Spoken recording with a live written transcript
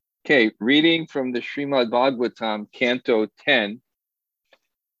Okay, reading from the Srimad Bhagavatam, Canto 10,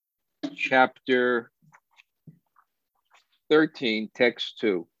 Chapter 13, Text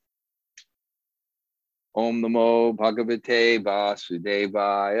 2. Om Namo Bhagavate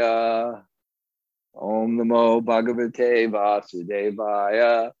Vasudevaya. Om Namo Bhagavate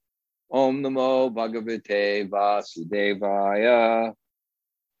Vasudevaya. Om Namo Bhagavate Vasudevaya.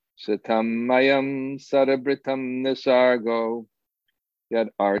 Satam Mayam Sarabritam Nisargo. Yad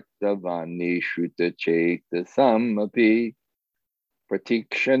Artavani Shruta Cheta Samapi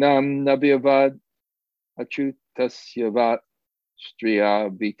Pratikshanam Nabhyavad Achutasyavat Striya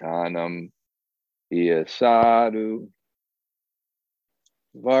Vitanam Iyasadu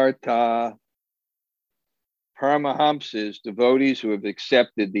Varta. Paramahamsas, devotees who have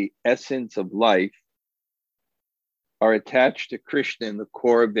accepted the essence of life, are attached to Krishna in the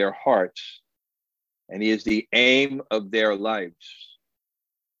core of their hearts, and he is the aim of their lives.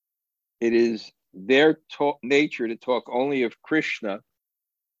 It is their nature to talk only of Krishna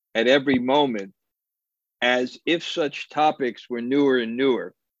at every moment, as if such topics were newer and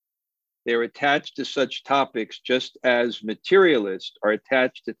newer. They're attached to such topics just as materialists are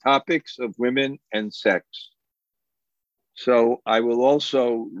attached to topics of women and sex. So I will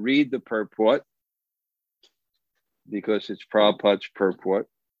also read the purport because it's Prabhupada's purport.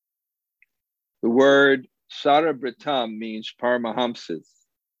 The word Sarabritam means Paramahamsas.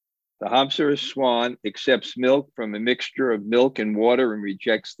 The Hamsa or swan accepts milk from a mixture of milk and water and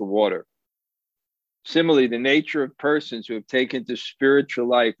rejects the water. Similarly, the nature of persons who have taken to spiritual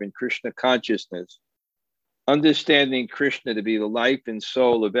life and Krishna consciousness, understanding Krishna to be the life and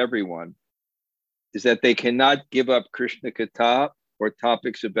soul of everyone, is that they cannot give up Krishna Katha or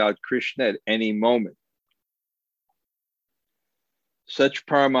topics about Krishna at any moment. Such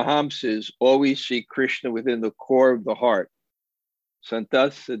Paramahamsas always see Krishna within the core of the heart.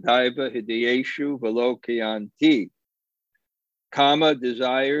 Santas Sadaiva Hidayeshu Valokayanti. Kama,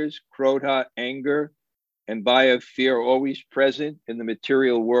 desires, Krodha, anger, and Bhaya, fear, are always present in the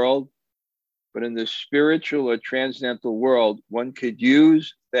material world, but in the spiritual or transcendental world, one could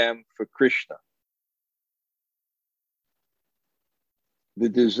use them for Krishna.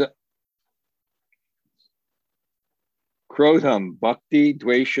 Krodham, Bhakti,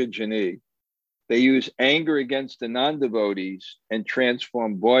 Dvesha, Jani. They use anger against the non-devotees and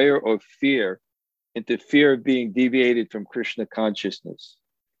transform boya or fear into fear of being deviated from Krishna consciousness.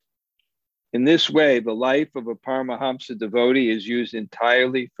 In this way, the life of a Paramahamsa devotee is used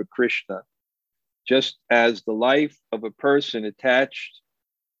entirely for Krishna, just as the life of a person attached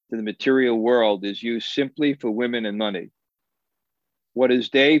to the material world is used simply for women and money. What is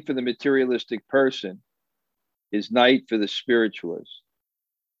day for the materialistic person is night for the spiritualist.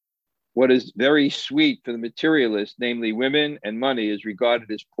 What is very sweet for the materialist, namely women and money, is regarded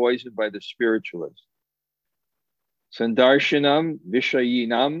as poison by the spiritualist. Sandarshanam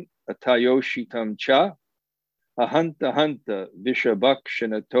Vishayinam Atayoshitam Cha Ahanta Hanta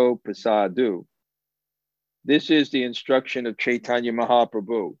Vishabhakshanato Prasadu. This is the instruction of Chaitanya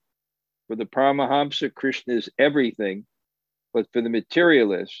Mahaprabhu. For the Paramahamsa, Krishna is everything, but for the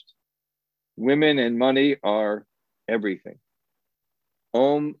materialist, women and money are everything.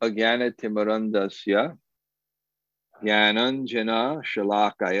 Om Ajnana Timarandasya Jnananjana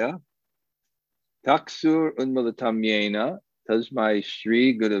Shalakaya Taksur Unmalatam Yena Tasmai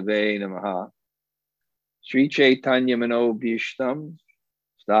Sri Gurave Namaha Sri Chaitanya Manobhishtam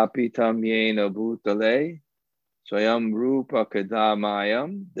Stapitam Yena Bhutale Swayam Rupa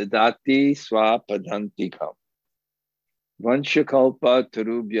Kadamayam Dadati Swapadantikam Vanshakalpa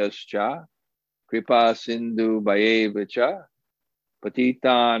Tarubhyascha Kripa Sindhu Bhayevacha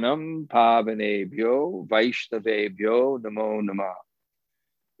Patitanam Pavanebhyo Vaishnavebhyo Namo Namah.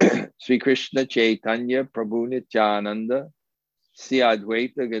 Sri Krishna Chaitanya Prabhu Nityananda Sri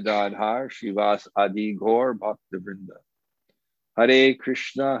Advaita Gadadhar Shivas Adi Gaur Bhaktavrinda. Hare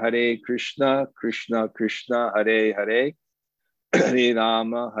Krishna, Krishna Krishna, Hare Hare, Hare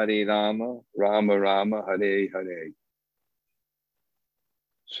Rama, Rama Rama, Hare Hare.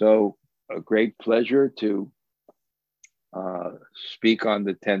 So, a great pleasure to speak on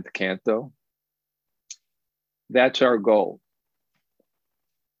the 10th canto. That's our goal.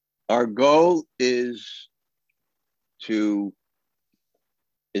 Our goal is Priyojana.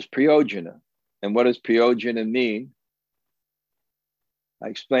 And what does Priyojana mean? I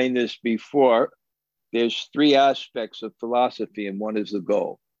explained this before. There's three aspects of philosophy, and one is the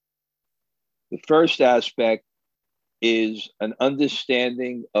goal. The first aspect is an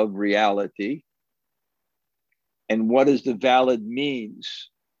understanding of reality and what is the valid means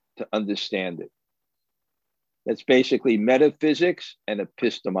to understand it. That's basically metaphysics and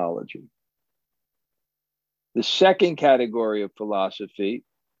epistemology. The second category of philosophy,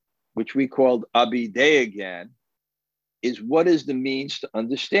 which we called Abhidheya, is what is the means to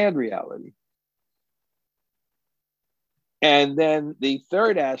understand reality. And then the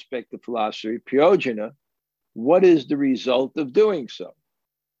third aspect of philosophy, Prayojana, what is the result of doing so?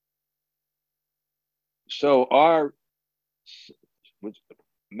 So our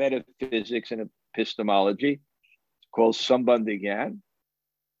metaphysics and epistemology, called Sambandha Gyan,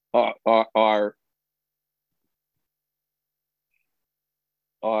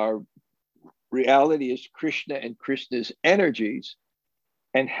 our reality is Krishna and Krishna's energies.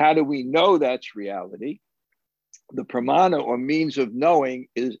 And how do we know that's reality? The pramana, or means of knowing,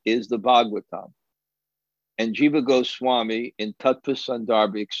 is the Bhagavatam. And Jiva Goswami in Tattva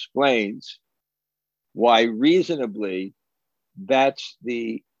Sandarbha explains why reasonably that's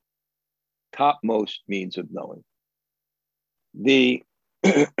the topmost means of knowing. The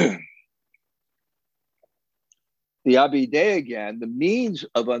Abhidheya Gyan, the means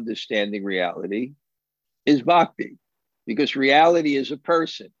of understanding reality, is bhakti, because reality is a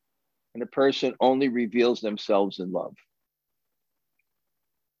person, and a person only reveals themselves in love.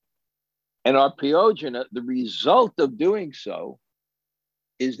 And our Prayojana, the result of doing so,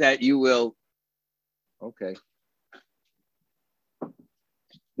 is that you will,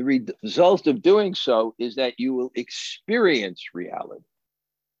 the result of doing so is that you will experience reality.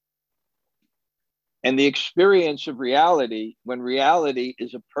 And the experience of reality, when reality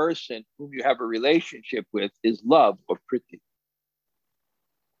is a person whom you have a relationship with, is love or priti.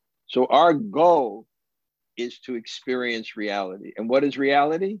 So our goal is to experience reality. And what is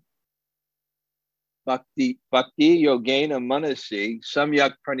reality? Bhakti yogena manasi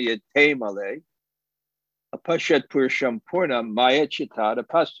samyak pranayate male apashat purusham purna maya chittata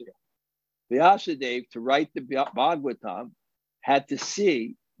pasya. Vyasadeva, to write the Bhagavatam, had to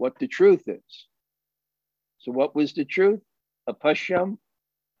see what the truth is. So what was the truth? Apashat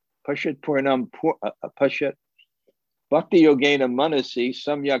purnam apashat bhakti yogena manasi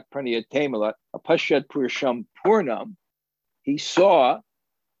samyak pranayate apashat purusham purnam. He saw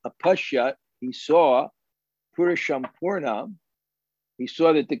apashat. He saw purusham purnam. He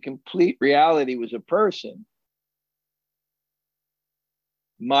saw that the complete reality was a person.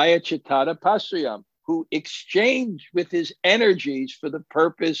 Maya chittata pasriyam, who exchanged with his energies for the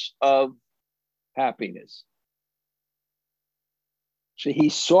purpose of happiness. So he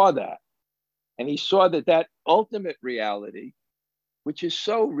saw that. And he saw that that ultimate reality, which is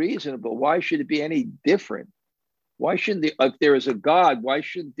so reasonable, why should it be any different? Why shouldn't if there is a God, why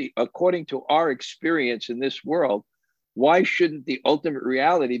shouldn't according to our experience in this world, why shouldn't the ultimate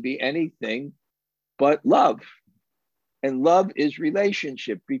reality be anything but love? And love is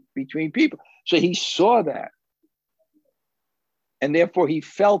relationship between people. So he saw that. And therefore he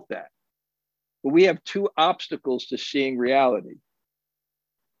felt that. But we have two obstacles to seeing reality.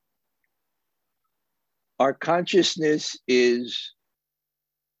 Our consciousness is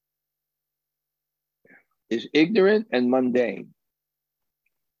ignorant and mundane.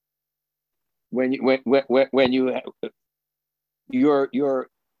 When you your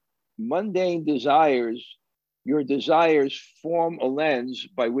mundane desires, your desires form a lens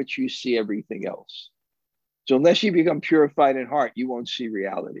by which you see everything else. So unless you become purified in heart, you won't see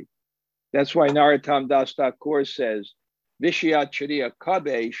reality. That's why Narottam Das Thakur says, Vishya Chariya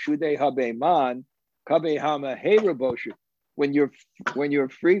Kabe Shude Habe Man Kabe Hama Heraboshu. When you're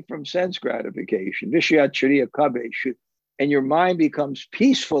free from sense gratification, Vishya Chariya Kabe, and your mind becomes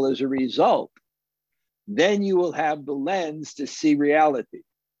peaceful as a result, then you will have the lens to see reality.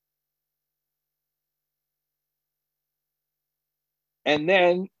 And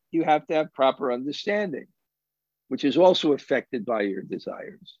then you have to have proper understanding, which is also affected by your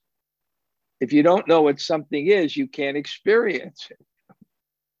desires. If you don't know what something is, you can't experience it.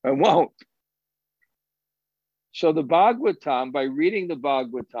 I won't. So the Bhagavatam, by reading the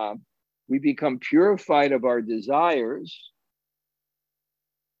Bhagavatam, we become purified of our desires.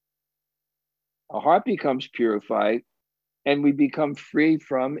 Our heart becomes purified, and we become free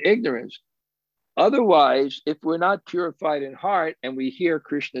from ignorance. Otherwise, if we're not purified in heart and we hear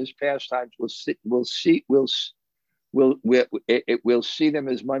Krishna's pastimes, we'll see them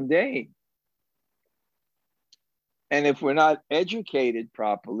as mundane. And if we're not educated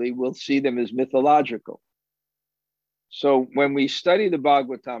properly, we'll see them as mythological. So when we study the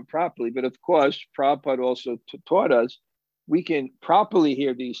Bhagavatam properly, but of course, Prabhupada also taught us, we can properly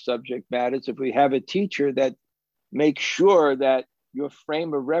hear these subject matters if we have a teacher that makes sure that your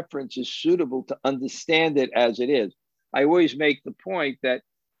frame of reference is suitable to understand it as it is. I always make the point that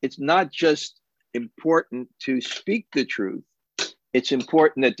it's not just important to speak the truth. It's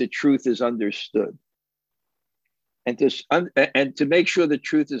important that the truth is understood. And to make sure the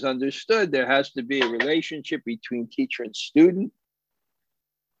truth is understood, there has to be a relationship between teacher and student.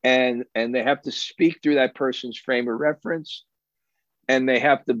 And they have to speak through that person's frame of reference. And they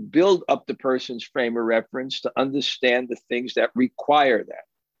have to build up the person's frame of reference to understand the things that require that.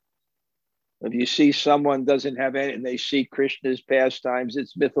 If you see someone doesn't have any, and they see Krishna's pastimes,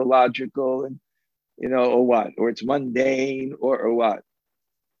 it's mythological and, or what, or it's mundane or what.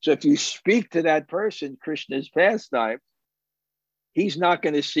 So if you speak to that person, Krishna's pastimes, he's not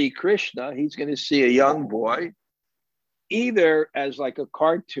going to see Krishna. He's going to see a young boy, either as like a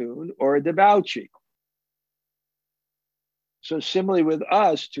cartoon or a debauchee. So similarly with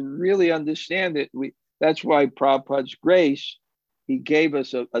us, to really understand it, that's why Prabhupada's grace, he gave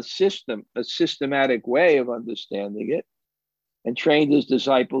us a systematic way of understanding it, and trained his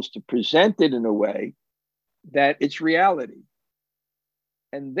disciples to present it in a way that it's reality.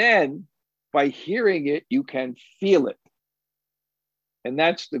 And then by hearing it, you can feel it. And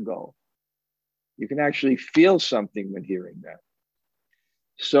that's the goal. You can actually feel something when hearing that.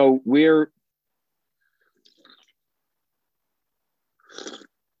 So we're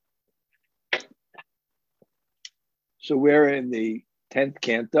in the 10th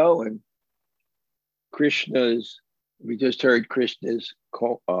canto, and we just heard Krishna's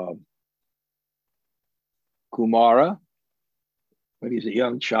Kumara, when he's a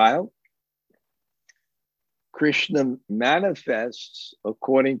young child. Krishna manifests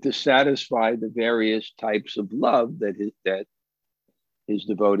according to satisfy the various types of love that his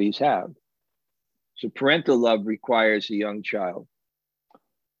devotees have. So parental love requires a young child.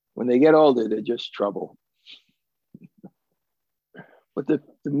 When they get older, they're just trouble. But the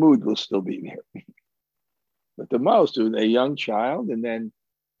mood will still be there. But the most, with a young child, and then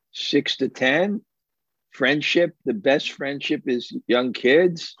 6 to 10, friendship, the best friendship is young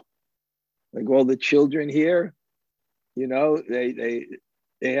kids, like all the children here. They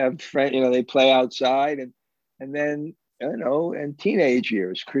have friends, they play outside, and then, and teenage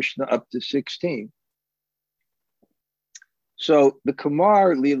years, Krishna up to 16. So the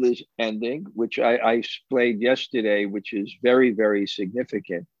Kumar Leela's ending, which I explained yesterday, which is very, very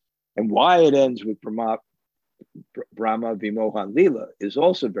significant, and why it ends with Brahma Vimohan Leela is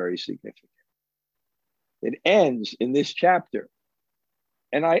also very significant. It ends in this chapter.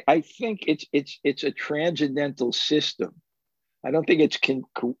 And I think it's a transcendental system. I don't think it's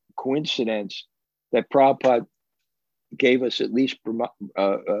coincidence that Prabhupada gave us at least Brahma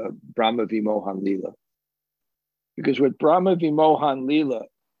Vimohan Leela. Because what Brahma Vimohan Leela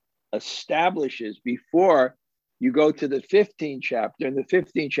establishes before you go to the 15th chapter, and the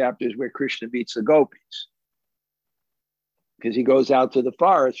 15th chapter is where Krishna meets the gopis. Because he goes out to the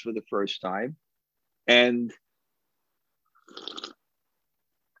forest for the first time, and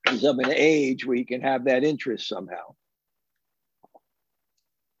he's of an age where he can have that interest somehow.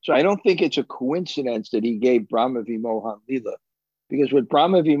 So I don't think it's a coincidence that he gave Brahma Vimohan Leela, because what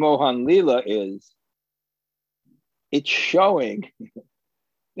Brahma Vimohan Leela is, it's showing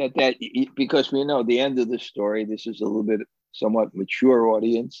that because we know the end of the story, this is a little bit somewhat mature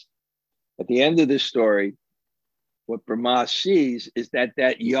audience. At the end of the story, what Brahma sees is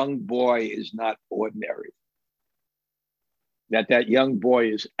that young boy is not ordinary. That young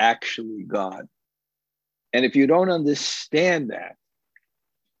boy is actually God. And if you don't understand that,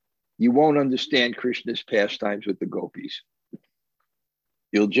 you won't understand Krishna's pastimes with the gopis.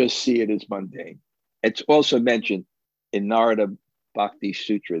 You'll just see it as mundane. It's also mentioned in Narada Bhakti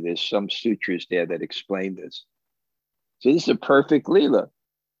Sutra. There's some sutras there that explain this. So this is a perfect Leela.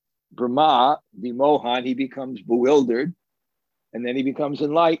 Brahma, Vimohan, he becomes bewildered, and then he becomes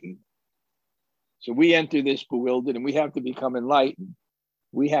enlightened. So we enter this bewildered, and we have to become enlightened.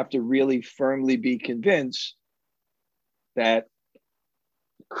 We have to really firmly be convinced that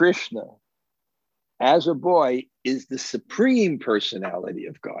Krishna, as a boy, is the supreme personality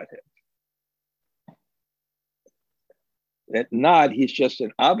of Godhead. That not he's just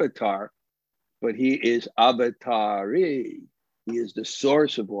an avatar, but he is avatari. He is the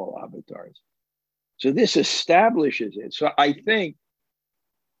source of all avatars. So this establishes it. So I think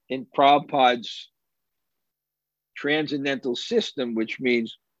in Prabhupada's transcendental system, which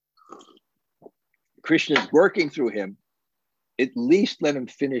means Krishna is working through him, at least let him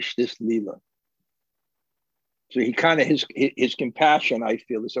finish this Leela. So he kind of, his compassion, I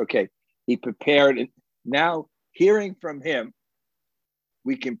feel, is okay. He prepared it. Now, hearing from him,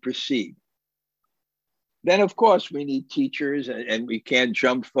 we can proceed. Then, of course, we need teachers, and we can't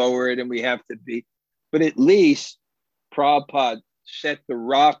jump forward, and we have to be. But at least Prabhupada set the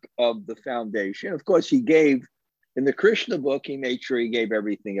rock of the foundation. Of course, he gave, in the Krishna book, he made sure he gave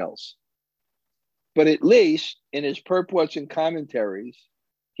everything else. But at least in his purports and commentaries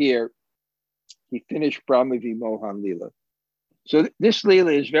here, he finished Brahma Vimohan Leela. So this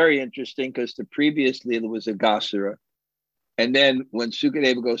Leela is very interesting because the previous Leela was a Gasara. And then when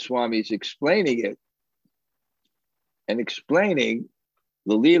Sukadeva Goswami is explaining it and explaining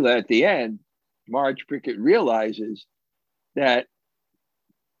the Leela at the end, Maharaj Parikshit realizes that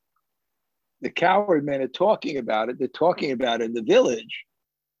the cowherd men are talking about it. They're talking about it in the village,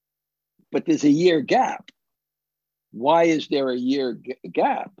 but there's a year gap. Why is there a year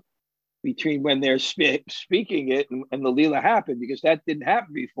gap between when they're speaking it and the Leela happened? Because that didn't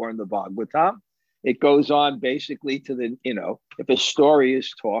happen before in the Bhagavatam. It goes on basically to the, if a story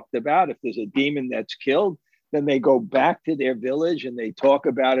is talked about, if there's a demon that's killed, then they go back to their village and they talk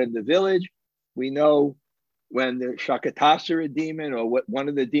about it in the village. We know when the Shakatasura demon or one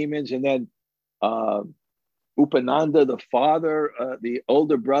of the demons, and then Upananda, the father, the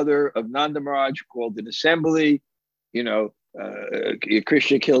older brother of Nanda Maharaj, called an assembly.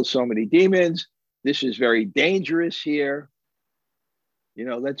 Krishna killed so many demons. This is very dangerous here.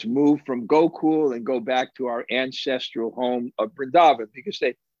 Let's move from Gokul and go back to our ancestral home of Vrindavan, because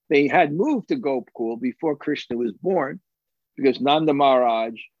they had moved to Gokul before Krishna was born, because Nanda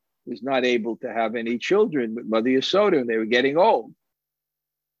Maharaj was not able to have any children with Mother Yasoda, and they were getting old.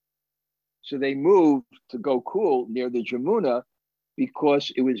 So they moved to Gokul near the Jamuna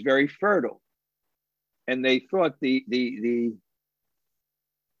because it was very fertile. And they thought the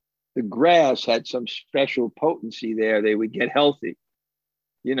grass had some special potency there. They would get healthy.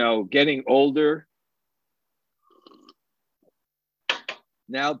 Getting older.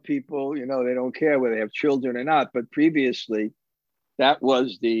 Now people, they don't care whether they have children or not. But previously, that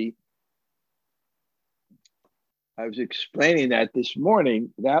was I was explaining that this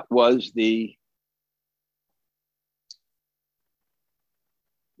morning. That was the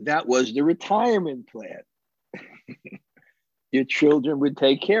retirement plan. Your children would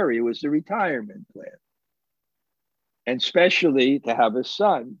take care of you. It was the retirement plan. And especially to have a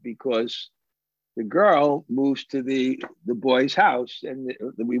son, because the girl moves to the boy's house. And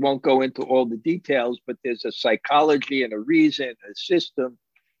we won't go into all the details, but there's a psychology and a reason, a system.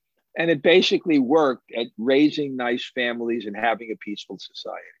 And it basically worked at raising nice families and having a peaceful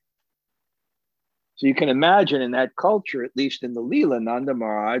society. So you can imagine in that culture, at least in the Leela, Nanda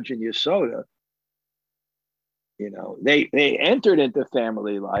Maharaj and Yasoda, they entered into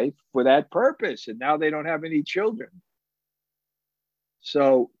family life for that purpose, and now they don't have any children.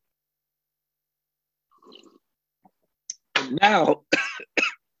 So now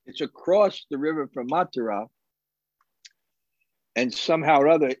it's across the river from Mathura, and somehow or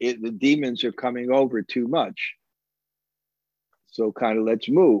other, the demons are coming over too much. So kind of let's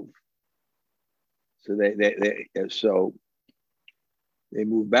move. So they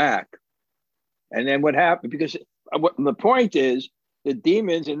move back. And then what happened? Because the point is, the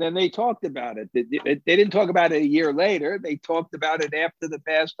demons, and then they talked about it. They didn't talk about it a year later. They talked about it after the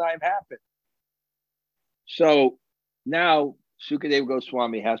pastime happened. So now Sukadeva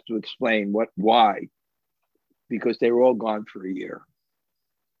Goswami has to explain why, because they were all gone for a year.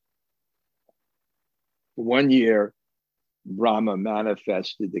 For 1 year, Brahma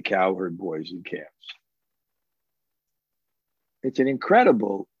manifested the cowherd boys and calves. It's an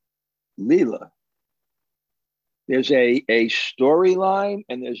incredible Leela. There's a storyline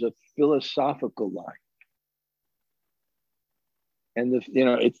and there's a philosophical line. And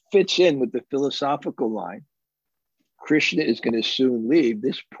it fits in with the philosophical line. Krishna is going to soon leave.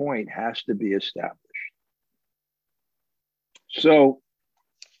 This point has to be established. So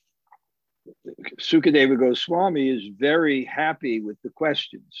Sukadeva Goswami is very happy with the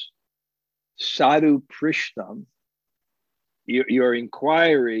questions. Sadhu Prishtam, your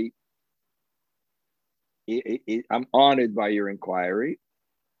inquiry, I'm honored by your inquiry.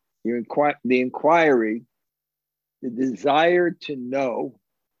 The inquiry, the desire to know,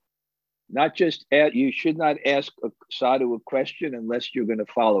 not just you should not ask a sadhu a question unless you're going to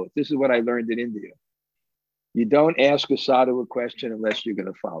follow it. This is what I learned in India. You don't ask a sadhu a question unless you're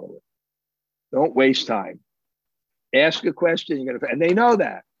going to follow it. Don't waste time. Ask a question, and they know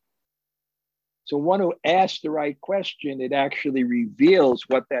that. So one who asks the right question, it actually reveals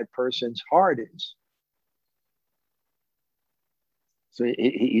what that person's heart is. So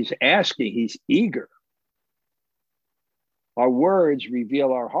he's asking, he's eager. Our words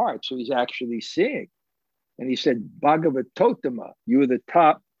reveal our heart. So he's actually seeing. And he said, Bhagavatotama, you're the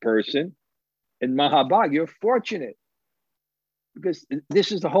top person. And Mahabhag, you're fortunate. Because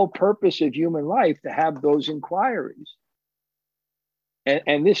this is the whole purpose of human life, to have those inquiries.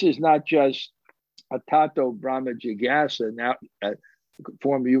 And this is not just a tato Brahma Jigyasa, now a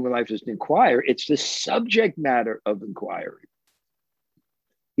form of human life is to inquire. It's the subject matter of inquiry.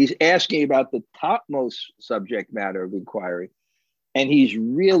 He's asking about the topmost subject matter of inquiry, and he's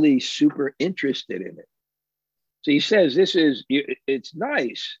really super interested in it. So he says, it's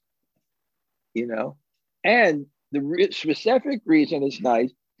nice, and the specific reason it's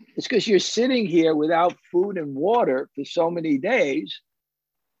nice is because you're sitting here without food and water for so many days,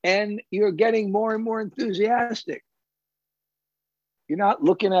 and you're getting more and more enthusiastic. You're not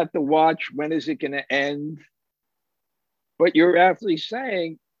looking at the watch, when is it going to end? But you're actually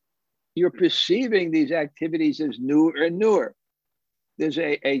saying, you're perceiving these activities as newer and newer. There's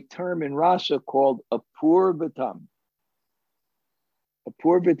a term in Rasa called apurvatam.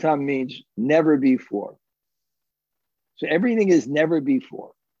 Apurvatam means never before. So everything is never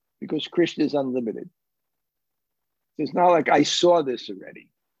before because Krishna is unlimited. It's not like I saw this already.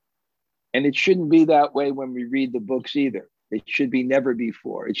 And it shouldn't be that way when we read the books either. It should be never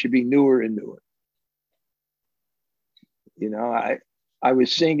before. It should be newer and newer. I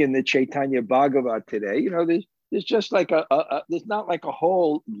was singing the Chaitanya Bhagavat today. There's just like there's not like a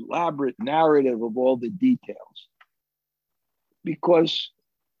whole elaborate narrative of all the details, because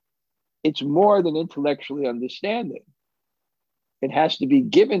it's more than intellectually understanding. It has to be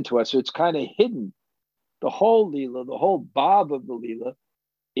given to us. So it's kind of hidden. The whole Leela, the whole Bhav of the Leela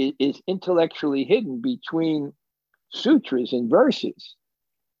is intellectually hidden between sutras and verses.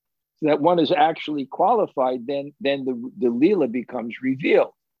 So that one is actually qualified, then the Leela becomes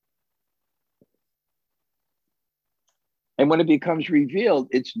revealed. And when it becomes revealed,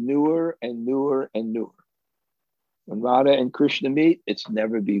 it's newer and newer and newer. When Radha and Krishna meet, it's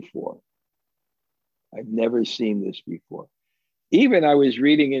never before. I've never seen this before. Even I was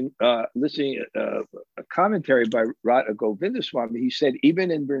reading and listening a commentary by Radha Govindaswamy. He said,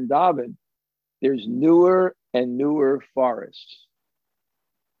 even in Vrindavan, there's newer and newer forests.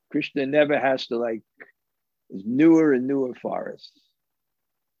 Krishna never has to there's newer and newer forests.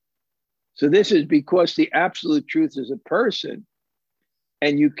 So this is because the absolute truth is a person,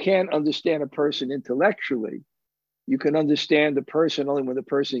 and you can't understand a person intellectually. You can understand the person only when the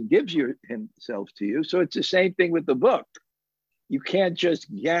person gives himself to you. So it's the same thing with the book. You can't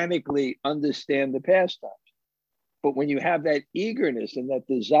just organically understand the pastimes. But when you have that eagerness and that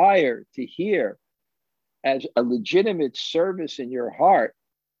desire to hear as a legitimate service in your heart,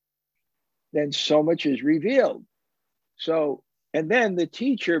 then so much is revealed. And then the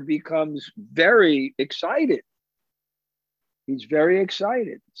teacher becomes very excited. He's very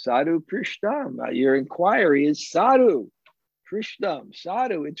excited. Sadhu Prishtam. Your inquiry is Sadhu Prishtam.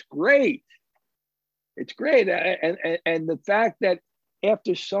 Sadhu. It's great. It's great. And the fact that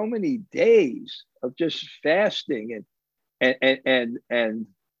after so many days of just fasting and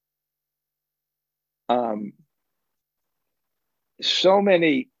so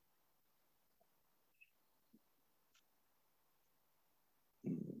many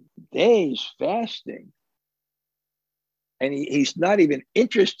days fasting, and he's not even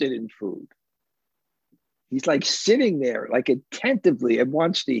interested in food. He's like sitting there, like attentively, and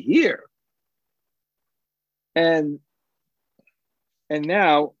wants to hear. And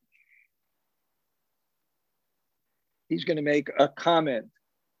now he's going to make a comment.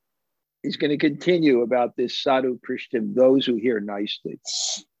 He's going to continue about this Sadhu Prishtam, those who hear nicely.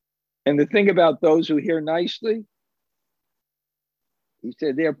 And the thing about those who hear nicely, he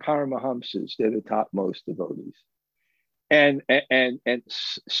said they're Paramahamsas, they're the topmost devotees. And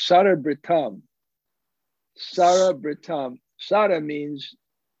Sarabritam, Sara means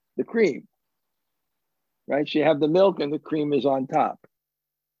the cream, right? So you have the milk and the cream is on top.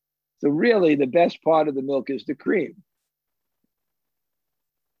 So really the best part of the milk is the cream.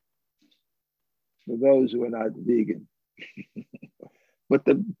 For those who are not vegan. But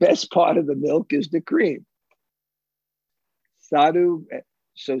the best part of the milk is the cream. Sadhu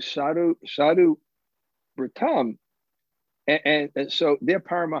Britam, and so they're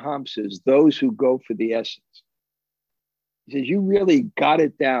Paramahamsas, those who go for the essence. He says, you really got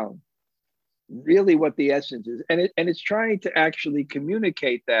it down, really what the essence is. And it's trying to actually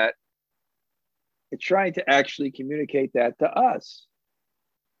communicate that. It's trying to actually communicate that to us,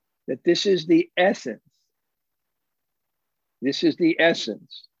 that this is the essence. This is the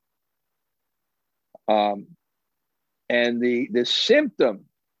essence. And the symptom,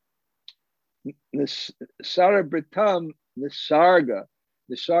 Sarabritam, Nisarga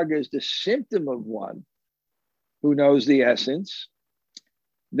is the symptom of one who knows the essence.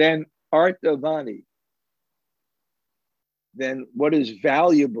 Then Arthavani, then what is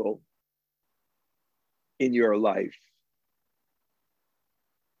valuable in your life?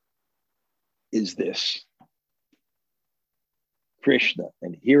 is this: Krishna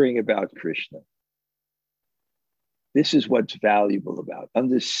and hearing about Krishna. This is what's valuable about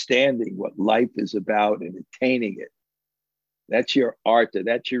understanding what life is about and attaining it. That's your artha,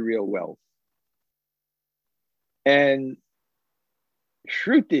 that's your real wealth. And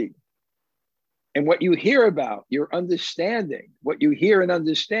Shruti, and what you hear about, your understanding, what you hear and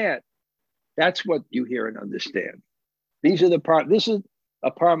understand, that's what you hear and understand. These are the part. This is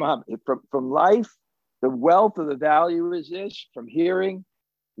a Paramahamsa. From life, the wealth of the value is this. From hearing,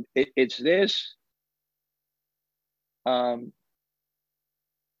 it's this. And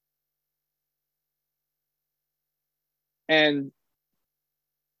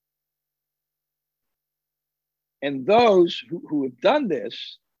those who have done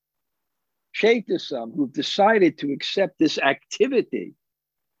this, Chaitasam, who've decided to accept this activity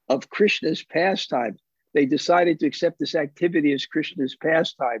of Krishna's pastimes, they decided to accept this activity as Krishna's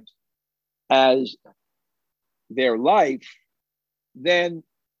pastimes as their life, then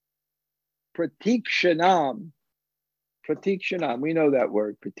pratikshanam, we know that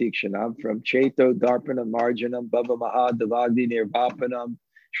word, pratikshanam, from Chaito, Darpanam, Marjanam, Bhava Maha, Davagdi, Nirvapanam,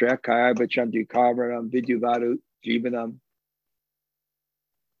 Shrekaya, Chandrikaranam, Vidyuvadu, Jivanam,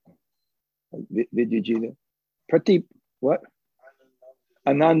 Vidyujita, Pratip, what?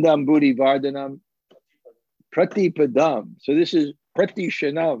 Anandam, Buddhi Vardhanam, Pratipadam. So this is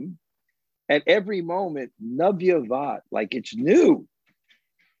Pratishanam. At every moment, Navyavat, like it's new.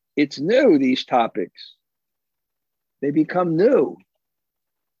 It's new, these topics. They become new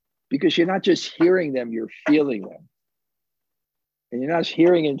because you're not just hearing them, you're feeling them. And you're not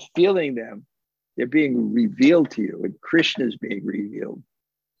hearing and feeling them, they're being revealed to you, and Krishna is being revealed,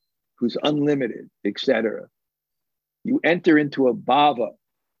 who's unlimited, etc. You enter into a bhava,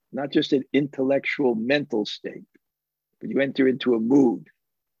 not just an intellectual mental state, but you enter into a mood.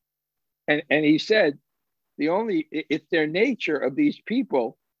 And he said, it's their nature of these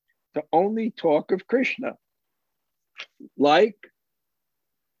people to only talk of Krishna, like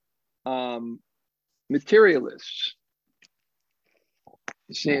materialists.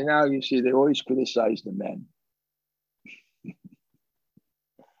 You see, now you see, they always criticize the men.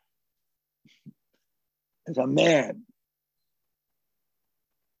 As a man,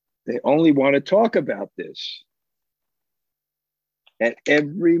 they only want to talk about this. At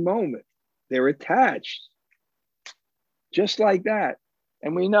every moment, they're attached, just like that.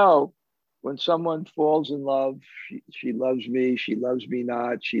 And we know when someone falls in love, she loves me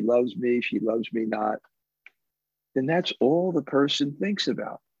not, she loves me not, then that's all the person thinks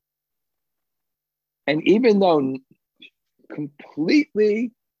about. And even though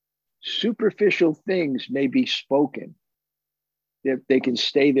completely superficial things may be spoken, they can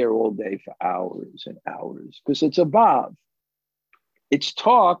stay there all day for hours and hours because it's a bhav. It's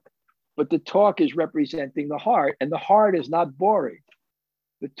talk, but the talk is representing the heart, and the heart is not boring.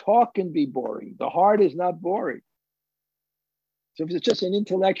 The talk can be boring. The heart is not boring. So if it's just an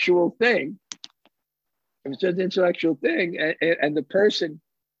intellectual thing, and the person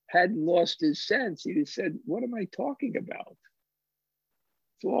hadn't lost his sense, he said, what am I talking about?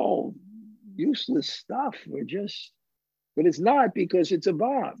 It's all useless stuff. But it's not, because it's a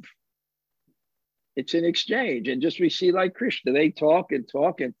bhav. It's an exchange. And just we see like Krishna, they talk and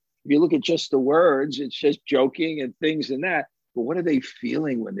talk. And if you look at just the words, it's just joking and things and that. But what are they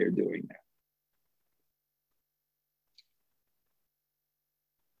feeling when they're doing that?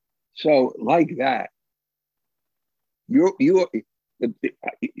 So like that,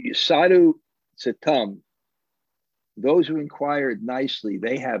 sadhu satam, those who inquired nicely,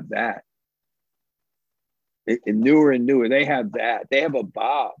 they have that. And newer and newer, they have that. They have a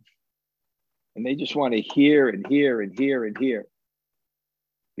bhav. And they just want to hear and hear and hear and hear.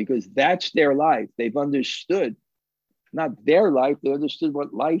 Because that's their life. They've understood, not their life, they understood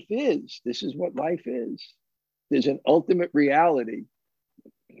what life is. This is what life is. There's an ultimate reality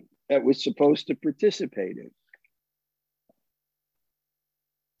that we're supposed to participate in.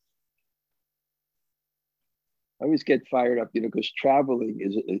 I always get fired up, because traveling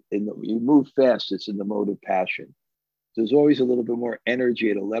is, you move fast, it's in the mode of passion. There's always a little bit more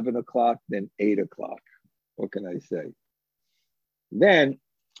energy at 11 o'clock than 8 o'clock. What can I say? Then,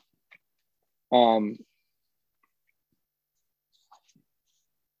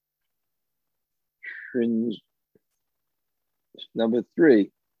 number 3,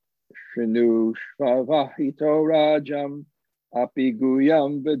 Shrinu Shvavahito Rajam Api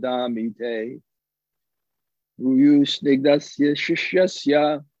Guyam Vedamite Guyu Snigdasya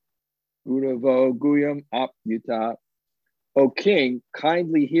Shishyasya Guravo Guyam Apyuta. O king,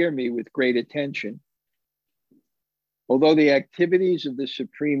 kindly hear me with great attention. Although the activities of the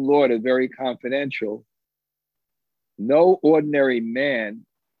Supreme Lord are very confidential, no ordinary man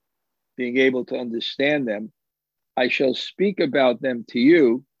being able to understand them, I shall speak about them to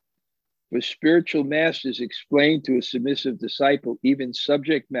you, for spiritual masters explain to a submissive disciple even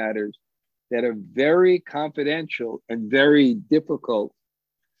subject matters that are very confidential and very difficult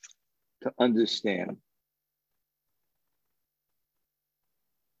to understand.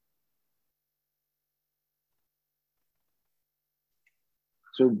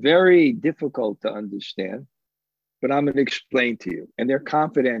 So very difficult to understand, but I'm going to explain to you. And they're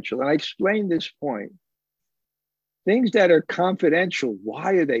confidential. And I explained this point. Things that are confidential,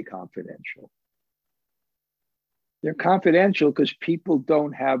 why are they confidential? They're confidential because people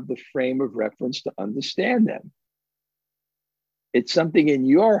don't have the frame of reference to understand them. It's something in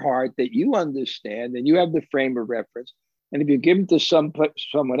your heart that you understand and you have the frame of reference. And if you give it to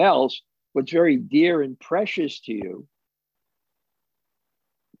someone else, what's very dear and precious to you,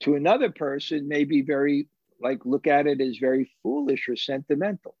 to another person may be very, look at it as very foolish or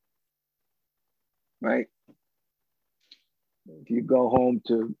sentimental, right? If you go home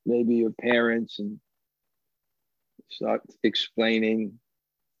to maybe your parents and start explaining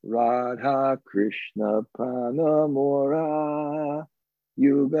Radha Krishna Pranamora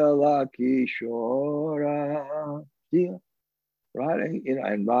Yugala Kishora, Radha,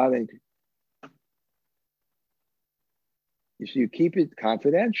 and Radha. You see, you keep it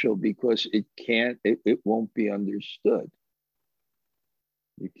confidential because it won't be understood.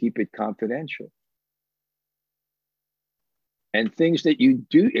 You keep it confidential. And things that you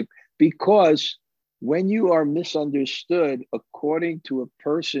do, because when you are misunderstood according to a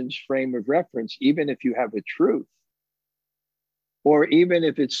person's frame of reference, even if you have a truth, or even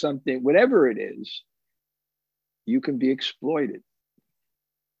if it's something, whatever it is, you can be exploited.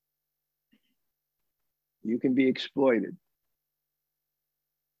 You can be exploited.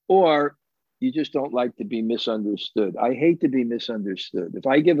 Or you just don't like to be misunderstood. I hate to be misunderstood. If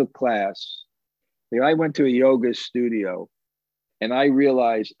I give a class, I went to a yoga studio and I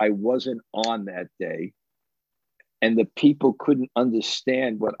realized I wasn't on that day and the people couldn't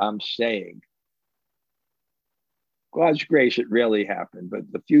understand what I'm saying. God's grace, it rarely happened, but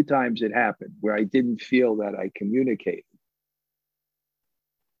the few times it happened where I didn't feel that I communicated.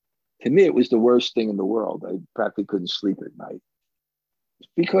 To me, it was the worst thing in the world. I practically couldn't sleep at night.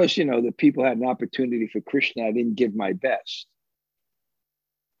 Because, the people had an opportunity for Krishna, I didn't give my best.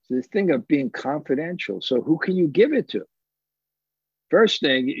 So this thing of being confidential. So who can you give it to? First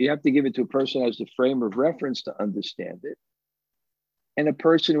thing, you have to give it to a person who has the frame of reference to understand it, and a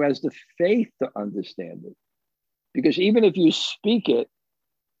person who has the faith to understand it. Because even if you speak it,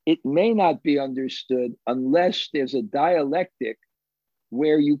 it may not be understood unless there's a dialectic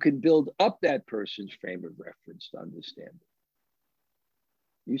where you can build up that person's frame of reference to understand it.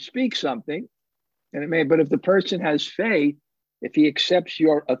 You speak something, and it may, but if the person has faith, if he accepts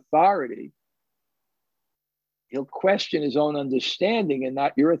your authority, he'll question his own understanding and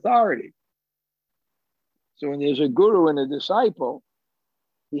not your authority. So when there's a guru and a disciple,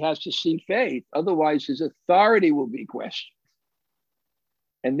 he has to see faith. Otherwise, his authority will be questioned.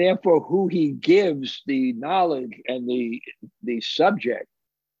 And therefore, who he gives the knowledge and the subject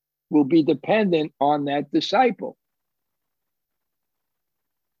will be dependent on that disciple.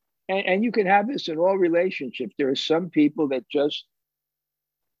 And you can have this in all relationships. There are some people that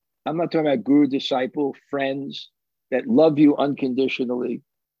I'm not talking about guru, disciple, friends that love you unconditionally,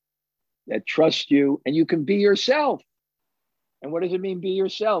 that trust you, and you can be yourself. And what does it mean, be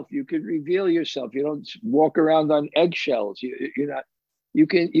yourself? You can reveal yourself. You don't walk around on eggshells. You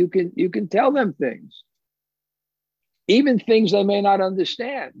can tell them things, even things they may not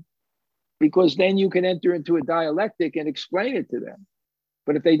understand, because then you can enter into a dialectic and explain it to them.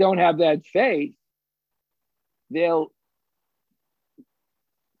 But if they don't have that faith,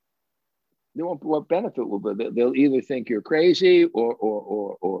 what benefit will be? They'll either think you're crazy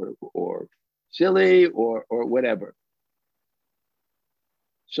or silly or whatever.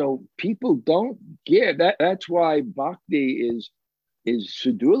 So people don't give. That's why bhakti is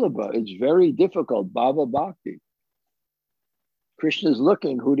sudurlabha. It's very difficult. Bhava bhakti. Krishna's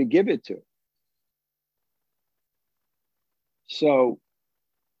looking who to give it to. So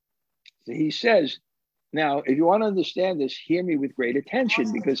he says, now, if you want to understand this, hear me with great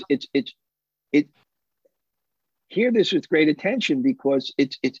attention, because hear this with great attention, because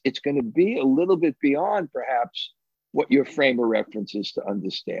it's going to be a little bit beyond perhaps what your frame of reference is to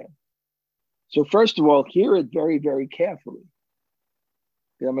understand. So first of all, hear it very, very carefully.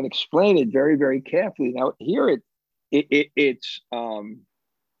 I'm going to explain it very, very carefully. Now, hear it's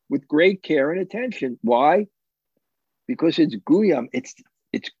with great care and attention. Why? because it's Guyam. It's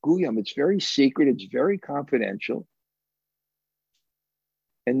Guyam. It's very secret. It's very confidential.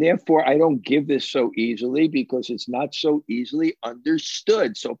 And therefore, I don't give this so easily because it's not so easily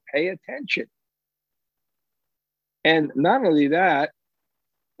understood. So pay attention. And not only that,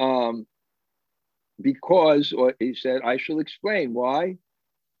 because, or he said, I shall explain why.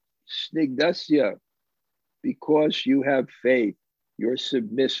 Snigdasya, because you have faith, you're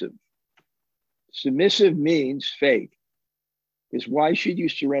submissive. Submissive means faith. Because why should you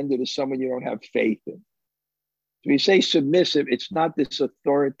surrender to someone you don't have faith in? So when you say submissive, it's not this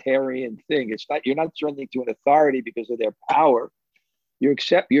authoritarian thing. It's not, you're not surrendering to an authority because of their power. You're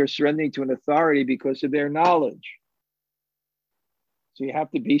surrendering to an authority because of their knowledge. So you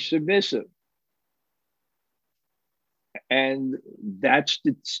have to be submissive. And that's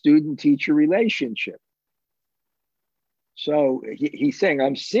the student-teacher relationship. So he's saying,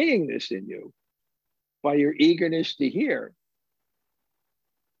 I'm seeing this in you by your eagerness to hear.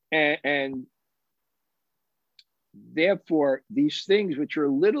 And therefore, these things which are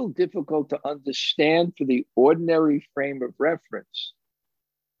a little difficult to understand for the ordinary frame of reference,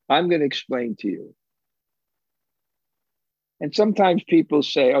 I'm going to explain to you. And sometimes people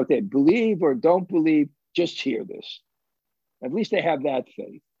say, okay, believe or don't believe, just hear this. At least they have that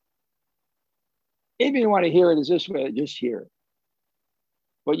faith. If you want to hear it as this way, just hear it.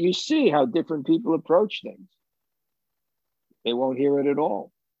 But you see how different people approach things. They won't hear it at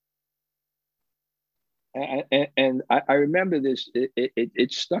all. And I remember this,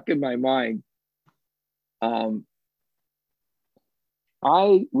 it stuck in my mind. I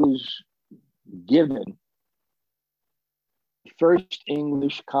was given the first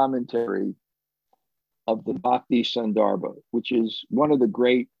English commentary of the Bhakti Sandarbha, which is one of the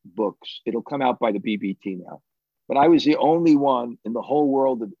great books. It'll come out by the BBT now. But I was the only one in the whole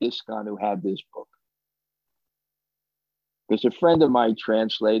world of ISKCON who had this book. Because a friend of mine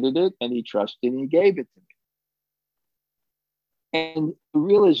translated it and he trusted and he gave it to me. And the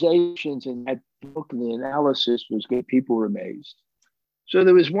realizations in that book and the analysis was good. People were amazed. So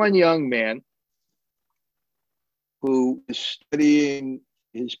there was one young man who was studying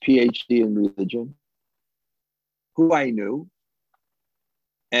his PhD in religion, who I knew,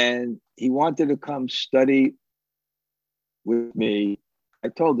 and he wanted to come study with me. I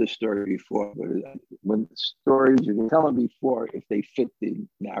told this story before, but when stories, you can tell them before if they fit the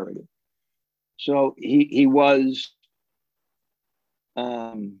narrative. So he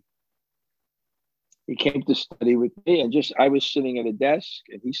came to study with me, and I was sitting at a desk,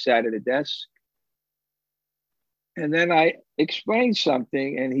 and he sat at a desk. And then I explained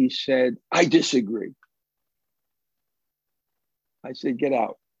something, and he said, I disagree. I said, get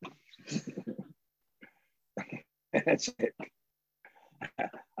out. That's it.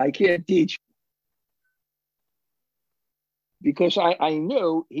 I can't teach. Because I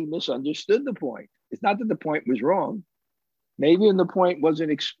knew he misunderstood the point. It's not that the point was wrong. Maybe the point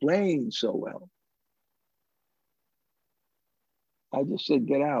wasn't explained so well. I just said,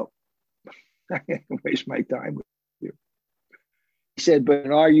 get out. I can't waste my time with you. He said, but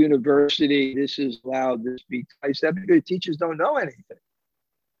in our university, this is allowed, this be. I said, because teachers don't know anything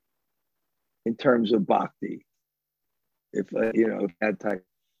in terms of bhakti. If that type.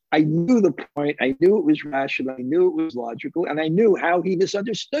 I knew the point. I knew it was rational. I knew it was logical. And I knew how he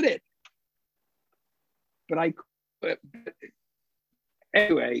misunderstood it. But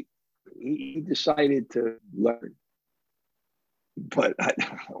anyway, he decided to learn. But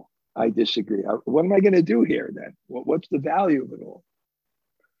I disagree. What am I going to do here then? What's the value of it all?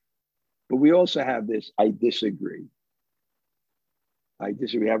 But we also have this, I disagree.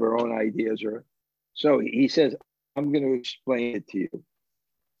 We have our own ideas. So he says, I'm going to explain it to you.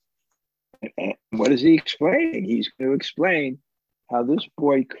 And what is he explaining? He's going to explain how this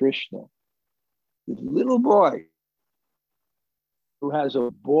boy Krishna, this little boy who has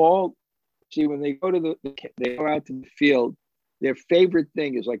a ball. See, when they go they go out to the field, their favorite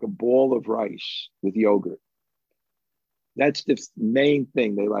thing is like a ball of rice with yogurt. That's the main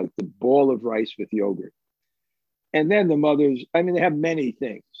thing they like, the ball of rice with yogurt. And then the mothers, they have many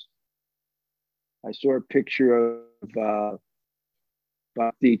things. I saw a picture of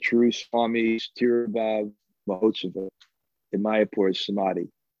Bhakti Churu Swami's Tirubhav Mahotsava in Mayapur's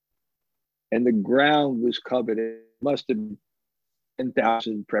Samadhi. And the ground was covered. It must have been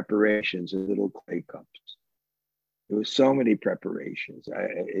 10,000 preparations in little clay cups. There was so many preparations.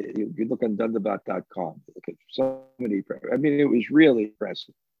 You look on Dundabat.com, look at so many preparations. It was really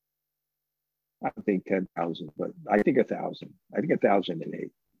impressive. I don't think 10,000, but I think 1,000. I think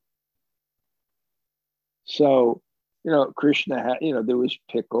 1,008. So, Krishna had, there was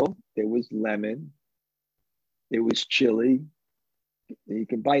pickle, there was lemon, It was chili. You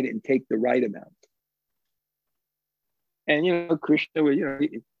can bite it and take the right amount. And, Krishna, there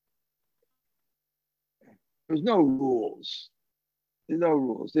was no rules. There's no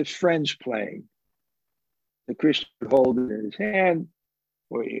rules. There's friends playing. The Krishna would hold it in his hand,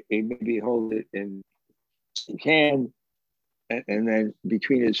 or he maybe hold it in his hand. And then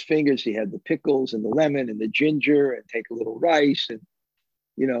between his fingers, he had the pickles and the lemon and the ginger, and take a little rice. And,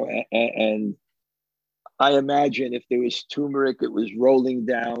 and I imagine if there was turmeric, it was rolling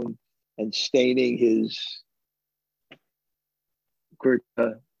down and staining his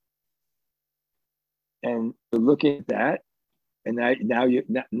kurta. And looking at that, and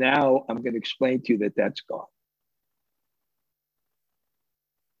now I'm going to explain to you that that's God.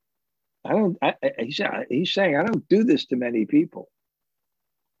 He's saying, I don't do this to many people.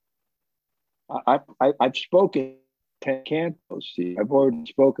 I've spoken 10 cantos to you. I've already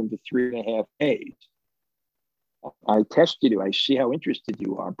spoken for 3.5 days. I tested you. I see how interested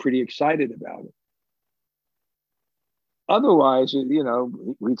you are. I'm pretty excited about it. Otherwise,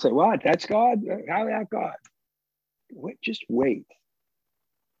 we'd say, what? That's God? How is that God? Just wait.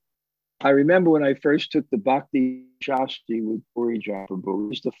 I remember when I first took the Bhakti Shastri with Puri Prabhu.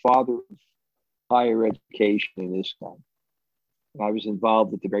 He's the father of higher education in ISKCON. And I was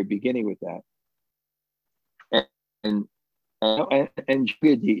involved at the very beginning with that. And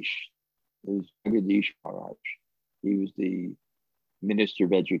Jagadish, it was Jagadish Maharaj. He was the Minister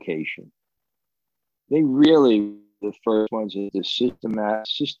of Education. They really the first ones is the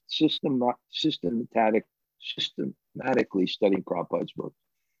systematically studying Prabhupada's books.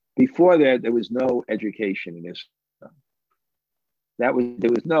 Before that, there was no education in Islam. There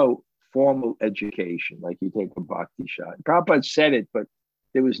was no formal education, like you take a bhakti shot. Prabhupada said it, but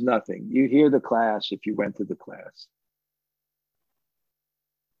there was nothing. You hear the class if you went to the class.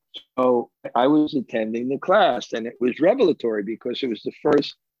 So I was attending the class, and it was revelatory because it was the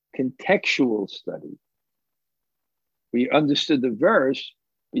first contextual study. We understood the verse,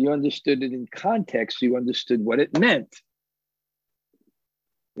 you understood it in context, you understood what it meant.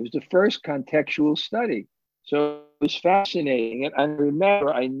 It was the first contextual study. So it was fascinating. And I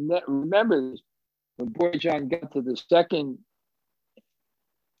remember this, when Borjan got to the second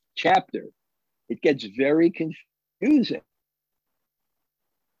chapter, it gets very confusing.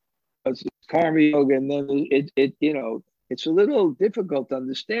 It's karma yoga, and then it's a little difficult to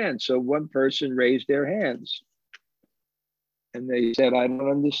understand. So one person raised their hands. And they said, I don't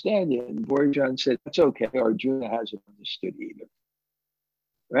understand you. And Borjan said, that's okay. Arjuna hasn't understood either.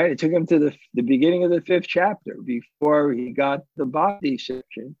 Right? It took him to the beginning of the 5th chapter. Before he got the bhakti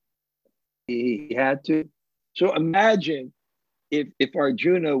section, he had to. So imagine if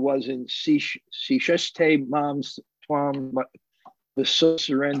Arjuna wasn't Sishaste Mam's Twam, the soul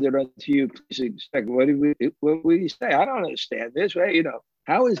surrendered unto you, please expect. What would he say? I don't understand this, right?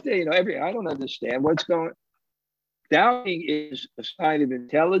 How is that? I don't understand what's going on. Doubting is a sign of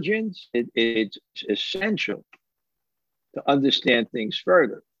intelligence. It's essential to understand things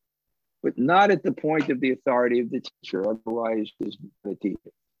further, but not at the point of the authority of the teacher. Otherwise, there's the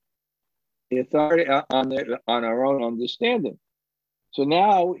teacher. The authority on our own understanding. So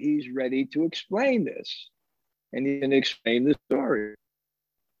now he's ready to explain this, and he's going to explain the story.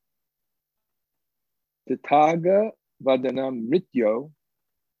 Tataga Vadanam Mrityo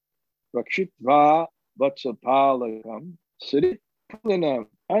Rakshitva Vatsapalakam Siddhi Pulanam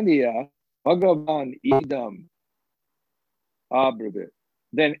Aniya Bhagavan Idam Abravit.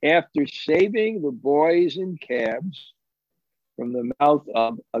 Then, after saving the boys and calves from the mouth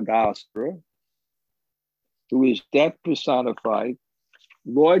of Aghasura, who is death personified,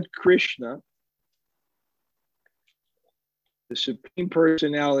 Lord Krishna, the Supreme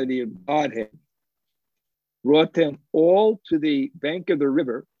Personality of Godhead, brought them all to the bank of the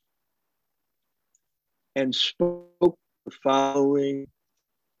river and spoke the following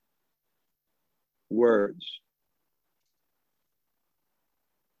words.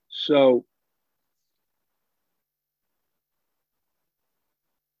 So,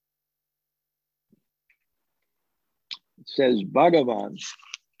 it says Bhagavan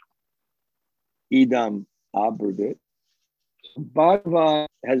Idam Abravit. Bhagavan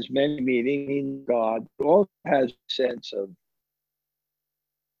has many meanings. God also has a sense of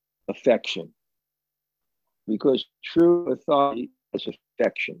affection, because true authority has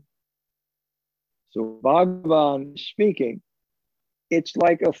affection. So Bhagavan speaking, it's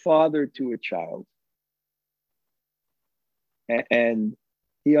like a father to a child. And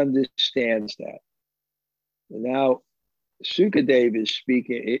he understands that. Now, Sukadeva is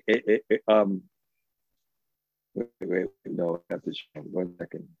speaking. Wait, no, I have to check. 1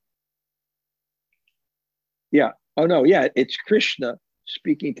 second. Yeah. Oh no, yeah, it's Krishna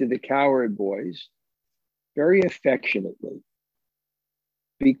speaking to the cowherd boys very affectionately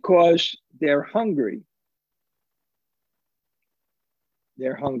because they're hungry.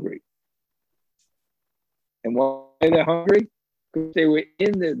 They're hungry. And why they're hungry? Because they were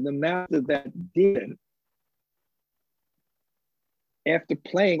in the mouth of that demon after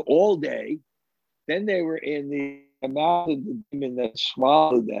playing all day. Then they were in the mouth of the demon that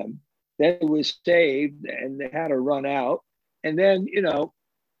swallowed them. Then it was saved and they had to run out. And then,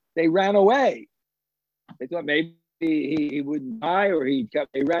 they ran away. They thought maybe he wouldn't die or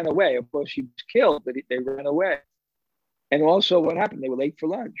they ran away. Of course, he was killed, but they ran away. And also, what happened? They were late for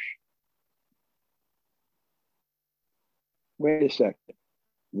lunch. Wait a second.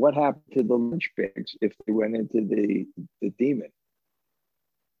 What happened to the lunch bags if they went into the demon?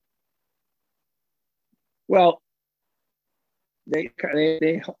 Well, they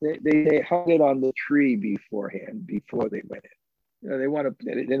hung it on the tree beforehand before they went in.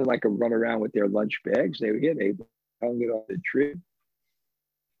 They didn't like to run around with their lunch bags. They hung it on the tree.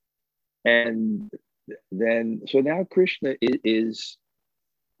 And then, so now Krishna is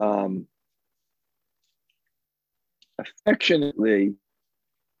affectionately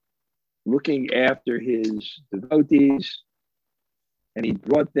looking after his devotees, and he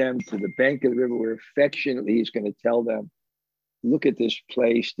brought them to the bank of the river where affectionately he's going to tell them, look at this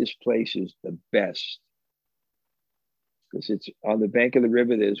place. This place is the best. Because it's on the bank of the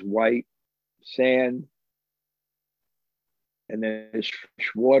river, there's white sand, and then there's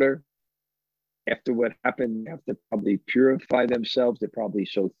fresh water. After what happened, they have to probably purify themselves. They're probably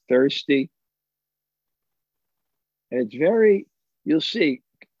so thirsty. And it's you'll see,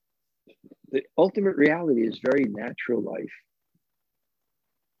 the ultimate reality is very natural life.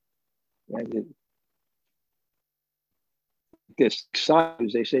 And this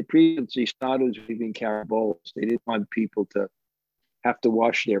sadhus, they say previously sadhus even carry bowls. They didn't want people to have to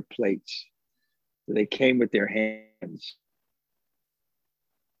wash their plates. So they came with their hands.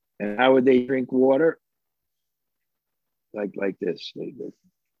 And how would they drink water? Like this.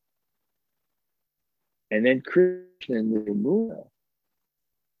 And then Krishna and the Yamuna.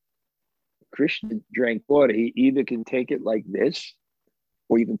 Krishna drank water. He either can take it like this,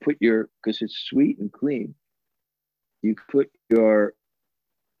 or you can put because it's sweet and clean, you put your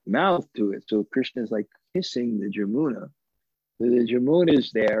mouth to it. So Krishna is like kissing the Jamuna. So the Jamuna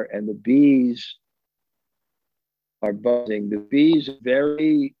is there and the bees are buzzing. The bees are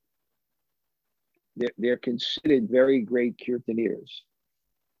they're considered very great kirtaniers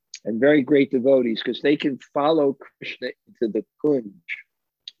and very great devotees because they can follow Krishna into the kunj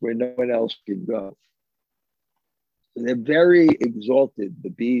where no one else can go. So they're very exalted, the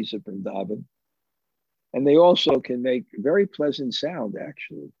bees of Vrindavan. And they also can make very pleasant sound,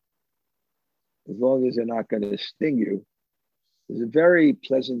 actually, as long as they're not going to sting you. There's a very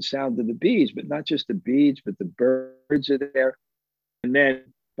pleasant sound to the bees, but not just the bees, but the birds are there. And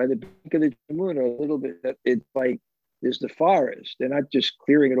then by the bank of the Jamuna, a little bit, it's like there's the forest. They're not just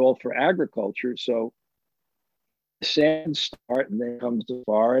clearing it all for agriculture. So the sand start and then comes the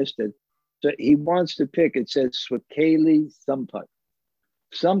forest. And so he wants to pick, it says Swakeli Sampat.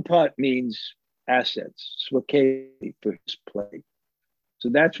 Sampat means assets, Swakeli for his play. So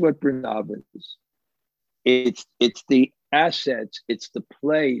that's what Vrindavan is. It's the assets, it's the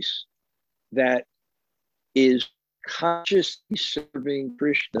place that is consciously serving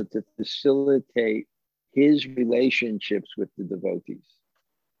Krishna to facilitate his relationships with the devotees.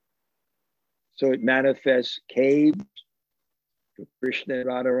 So it manifests caves for Krishna and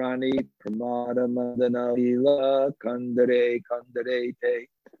Radharani, Pramada Mandana Lila, Kandare Kandare Te,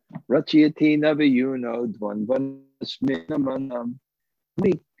 Rachiyati Navayuno, Dvanvanasminamanam,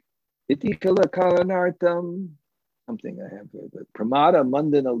 Itikala Kalanartam, something I have here, but Pramada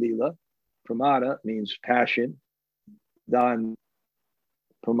Mandana Lila. Pramada means passion. Dan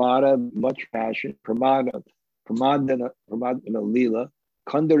Pramada, much passion. Pramadana Lila.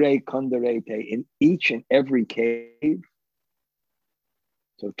 Kandare Kandarete, in each and every cave.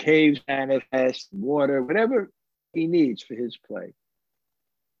 So caves manifest water, whatever he needs for his play.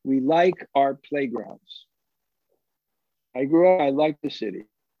 We like our playgrounds. I grew up, I like the city.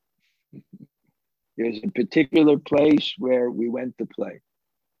 There's a particular place where we went to play,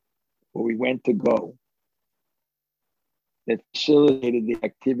 where we went to go, that facilitated the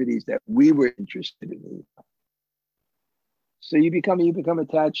activities that we were interested in. So you become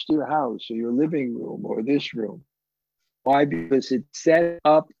attached to your house or your living room or this room. Why? Because it's set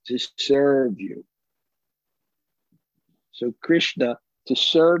up to serve you. So Krishna, to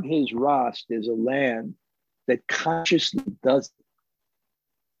serve his Ras, there's a land that consciously does it.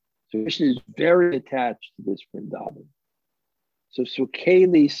 So Krishna is very attached to this Vrindavan. So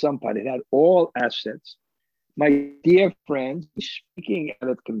Sukeli Sampan, it had all assets. My dear friends, speaking out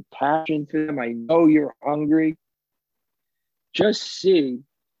of compassion for them, I know you're hungry. Just see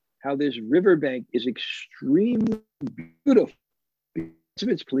how this riverbank is extremely beautiful because of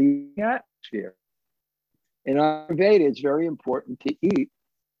its pleasing atmosphere. In Ayurveda, it's very important to eat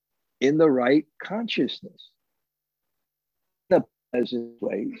in the right consciousness, in a pleasant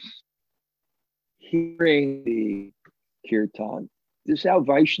place, hearing the kirtan. This is how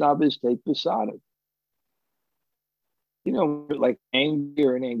Vaishnavas take prasadam. You know, like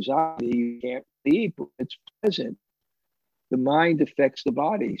anger and anxiety, you can't eat, but it's pleasant. The mind affects the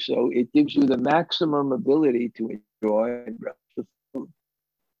body, so it gives you the maximum ability to enjoy and relish the food.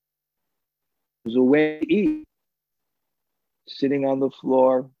 There's a way to eat, sitting on the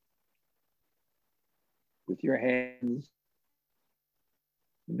floor with your hands.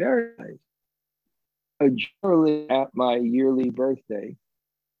 Very nice. Generally, at my yearly birthday,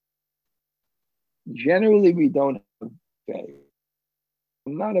 generally we don't have faith.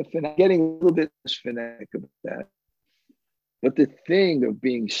 I'm not a fanatic, getting a little bit less fanatic about that. But the thing of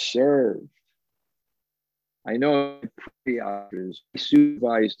being served, I know pre-operators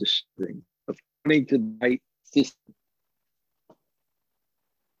supervise the serving of coming to the right system.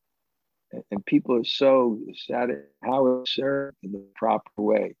 And people are so sad at how it's served in the proper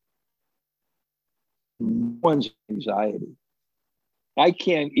way. No one's anxiety. I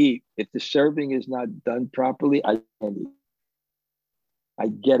can't eat. If the serving is not done properly, I can't eat. I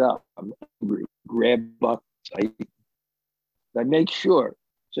get up, I'm angry, grab buckets, I eat. I make sure.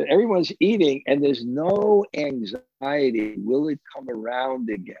 So everyone's eating and there's no anxiety. Will it come around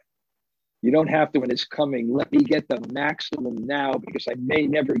again? You don't have to when it's coming. Let me get the maximum now because I may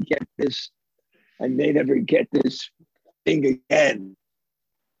never get this. I may never get this thing again.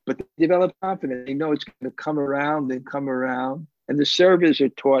 But they develop confidence. They know it's going to come around, then come around. And the servers are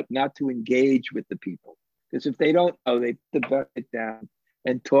taught not to engage with the people. Because if they don't know, they put the bucket down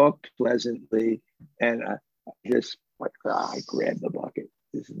and talk pleasantly and just like, I grab the bucket.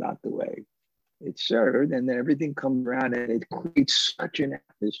 This is not the way it's served. And then everything comes around and it creates such an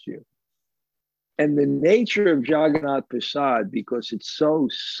atmosphere. And the nature of Jagannath Prasad, because it's so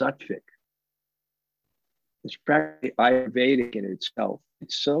sattvic, it's practically Ayurvedic in itself.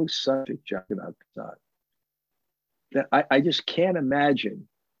 It's so sattvic, Jagannath Prasad, that I just can't imagine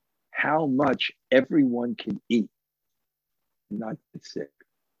how much everyone can eat and not get sick.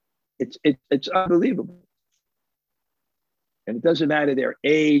 It's unbelievable. And it doesn't matter their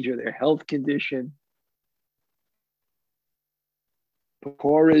age or their health condition.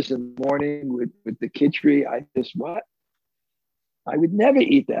 Pakoras in the morning with the khichdi, I would never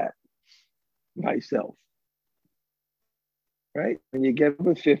eat that myself. Right? When you get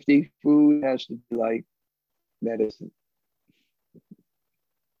over 50, food has to be like medicine.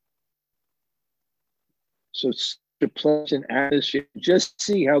 So it's a pleasant atmosphere. Just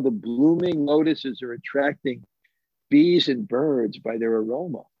see how the blooming lotuses are attracting bees and birds by their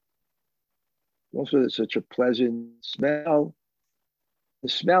aroma. Also, there's such a pleasant smell. The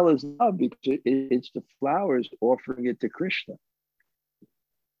smell is love because it's the flowers offering it to Krishna.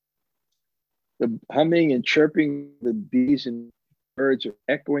 The humming and chirping of the bees and birds are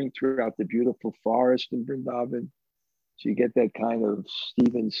echoing throughout the beautiful forest in Vrindavan. So you get that kind of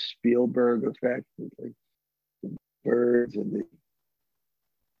Steven Spielberg effect, like the birds and the.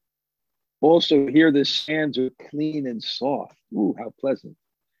 Also, here the sands are clean and soft. Ooh, how pleasant.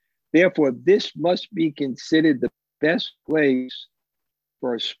 Therefore, this must be considered the best place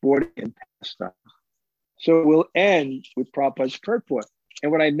for a sporting and pastime. So we'll end with Prabhupada's purport.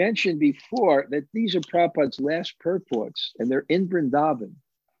 And what I mentioned before, that these are Prabhupada's last purports, and they're in Vrindavan.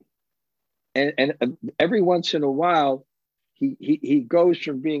 And every once in a while, he goes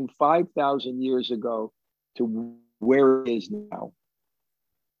from being 5,000 years ago to where it is now.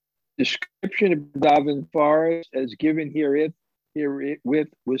 Description of Vrindavan forest as given herewith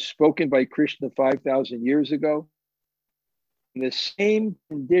was spoken by Krishna 5,000 years ago. And the same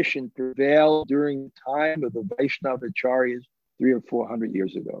condition prevailed during the time of the Vaishnava Acharyas 300 or 400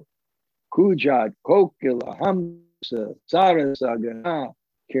 years ago. Kujat, Kokila, Hamsa, Sarasa, Gana,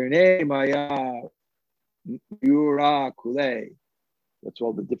 Kirne, Maya, Yura, Kule. That's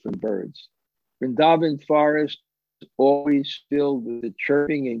all the different birds. Vrindavan forest is always filled with the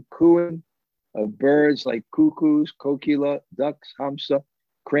chirping and cooing of birds like cuckoos, kokila, ducks, hamsa,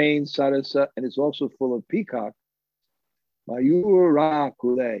 cranes, sarasa, and it's also full of peacocks. Mayura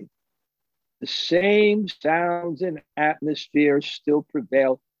Kule. The same sounds and atmosphere still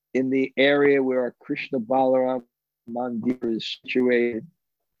prevail in the area where our Krishna Balaram Mandir is situated.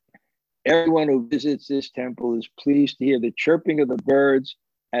 Everyone who visits this temple is pleased to hear the chirping of the birds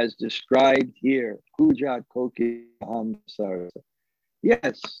as described here. Kujat Koki Hamsar.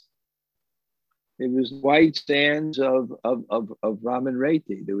 Yes, it was white sands of Raman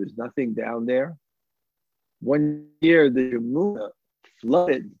Reti. There was nothing down there. One year, the Yamuna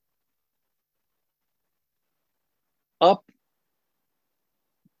flooded up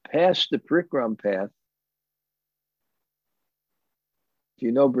past the Prikram path. If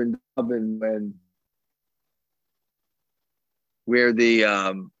you know Vrindavan, where the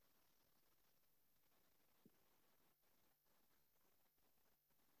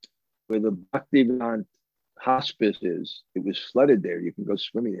Bhaktivedanta hospice is, it was flooded there. You can go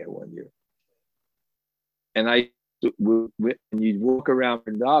swimming there one year. And when you'd walk around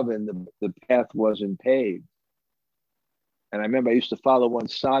Vrindavan, the path wasn't paved. And I remember I used to follow one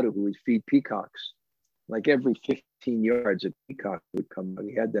sadhu who would feed peacocks. Like every 15 yards, a peacock would come, but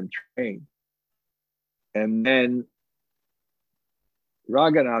he had them trained. And then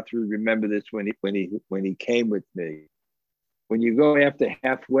Raghunath would remember this when he came with me. When you go after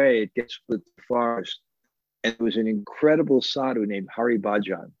halfway, it gets split the forest. And there was an incredible sadhu named Hari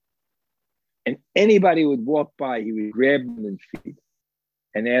Bhajan. And anybody would walk by, he would grab them and feed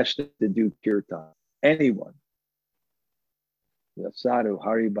and ask them to do kirtan. Anyone. The sadhu,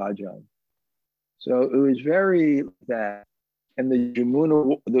 Hari Bhajan. So it was very that. And the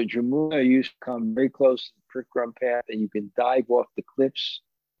Jamuna used to come very close to the Prikram path, and you can dive off the cliffs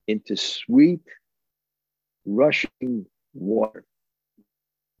into sweet, rushing water.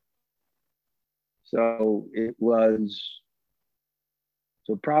 So it was,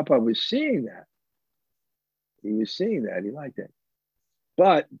 so Prabhupada was seeing that. He was seeing that. He liked it.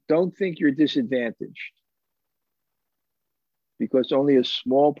 But don't think you're disadvantaged, because only a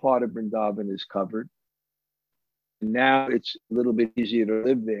small part of Vrindavan is covered. And now it's a little bit easier to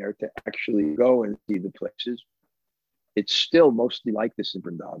live there, to actually go and see the places. It's still mostly like this in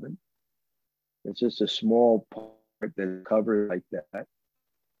Vrindavan. It's just a small part that is covered like that.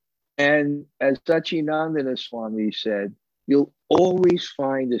 And as Sachinandana Swami said, you'll always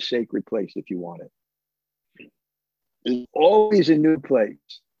find a sacred place if you want it. There's always a new place.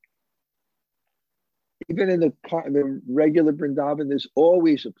 Even in the regular Vrindavan, there's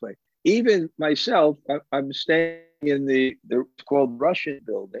always a place. Even myself, I'm staying in the it's called Russian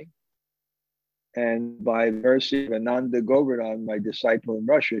building. And by mercy of Ananda Govardhan, my disciple in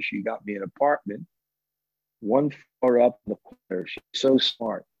Russia, she got me an apartment, one floor up in the corner. She's so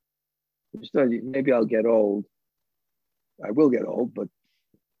smart. Maybe I'll get old. I will get old, but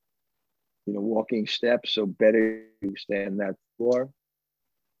walking steps, so better to stay on that floor.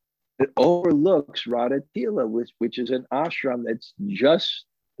 It overlooks Radha Tila, which is an ashram that's just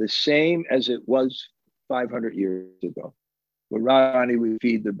the same as it was 500 years ago, where Radharani would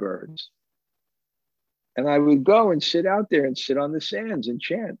feed the birds. And I would go and sit out there and sit on the sands and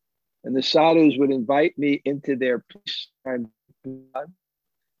chant. And the sadhus would invite me into their place.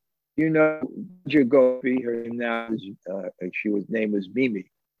 Gopi, her name now is, name was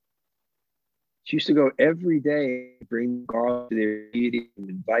Mimi. She used to go every day, bring garlic to their eating and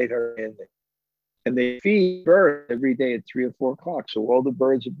invite her in. And they feed birds every day at 3 or 4 o'clock. So all the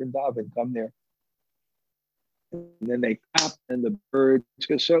birds of Vrindavan come there. And then they clap and the birds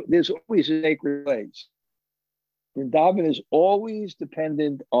go. So there's always a sacred place. Vrindavan is always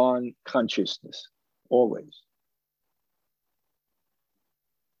dependent on consciousness. Always.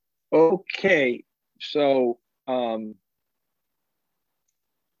 Okay. So,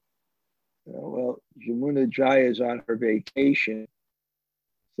 Jamuna Jaya is on her vacation.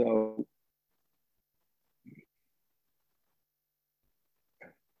 So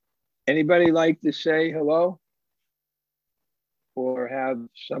anybody like to say hello or have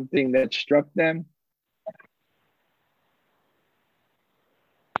something that struck them?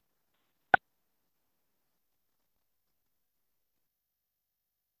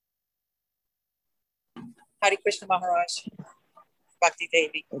 Hare Krishna Maharaj. Bhakti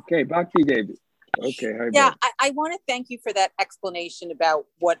Devi. Okay, Bhakti Devi. Okay. Yeah, I want to thank you for that explanation about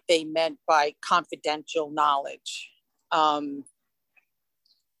what they meant by confidential knowledge.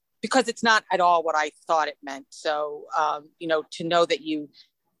 Because it's not at all what I thought it meant. So, to know that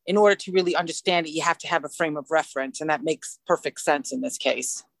in order to really understand it, you have to have a frame of reference. And that makes perfect sense in this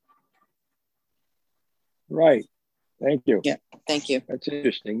case. Right. Thank you. Yeah, thank you. That's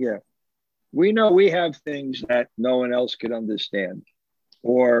interesting. Yeah. We know we have things that no one else could understand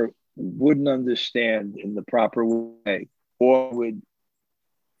or wouldn't understand in the proper way or would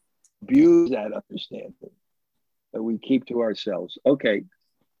abuse that understanding that we keep to ourselves. Okay.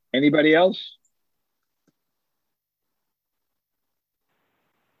 Anybody else?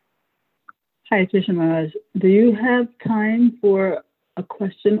 Hi, Krishna Maharaj. Do you have time for a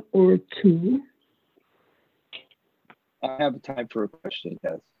question or two? I have time for a question,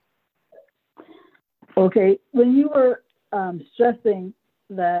 yes. Okay, when you were stressing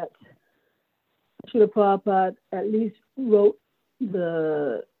that Srila Prabhupada at least wrote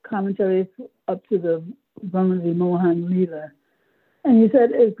the commentaries up to the Brahmavimohan Mohan Leela, and you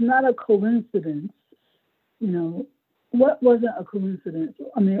said it's not a coincidence, you know, what wasn't a coincidence?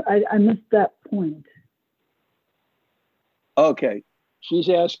 I mean, I missed that point. Okay, she's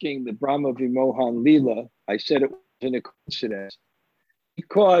asking the Brahma Vimohan Leela. I said it wasn't a coincidence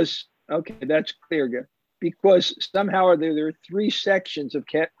because, okay, that's clear. Because somehow or there are three sections of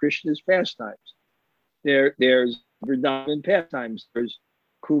Krishna's pastimes. There's Vrindavan pastimes. There's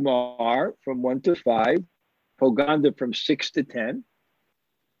Kumar from 1 to 5, Poganda from 6 to 10,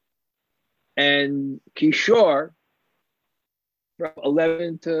 and Kishore from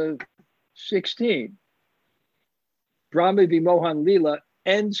 11 to 16. Brahma Vimohan Leela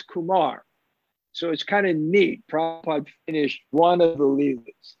ends Kumar. So it's kind of neat. Prabhupada finished one of the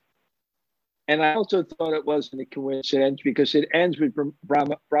Leelas. And I also thought it wasn't a coincidence because it ends with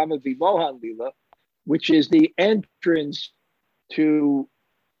Brahma Vimohan Leela, which is the entrance to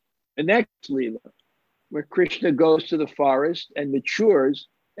the next Leela, where Krishna goes to the forest and matures.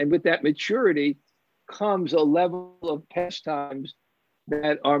 And with that maturity comes a level of pastimes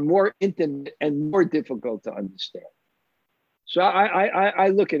that are more intimate and more difficult to understand. So I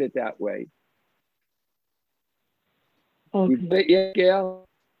look at it that way. Okay. Yeah, Gail?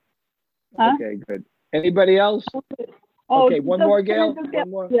 Huh? Okay, good. Anybody else? Okay, Okay, one more, Gail? One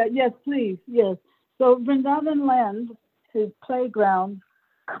more? Yeah, yes, please, yes. So Vrindavan land, his playground,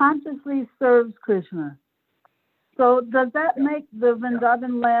 consciously serves Krishna. So does that make the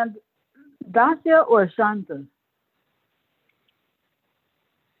Vrindavan land Dasya or Shanta?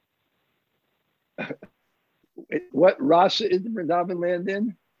 What rasa is the Vrindavan land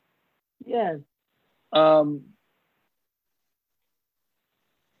in? Yes.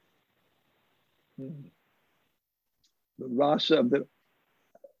 The rasa of the,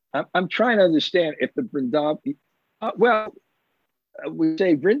 I'm trying to understand if the Vrindavan, we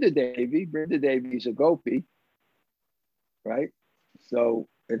say Vrinda Devi is a gopi, right? So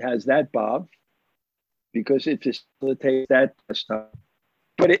it has that bhav because it facilitates that stuff.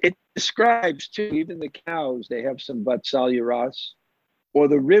 But it describes too, even the cows, they have some Vatsalya ras, or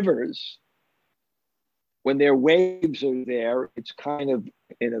the rivers, when their waves are there, it's kind of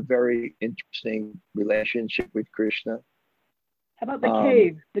in a very interesting relationship with Krishna. How about the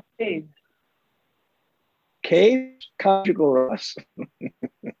caves? The caves. Caves, conjugal ras.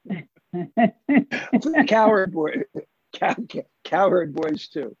 Cowherd boys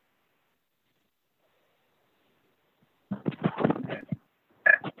too.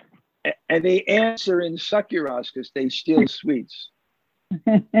 And they answer in Sakiras because they steal sweets.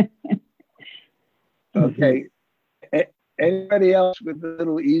 Okay. Anybody else with a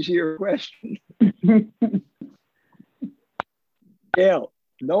little easier question? Gail,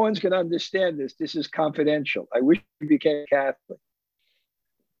 no one's going to understand this. This is confidential. I wish you became Catholic.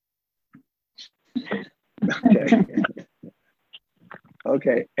 Okay.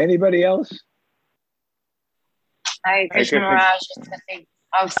 Okay. Anybody else? Hi, Krishna Maharaj.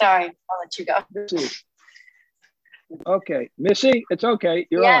 Oh, sorry. I'll let you go. Missy. Okay, Missy, it's okay.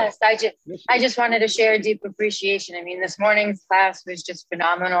 You're yes, on. I just wanted to share a deep appreciation. I mean, this morning's class was just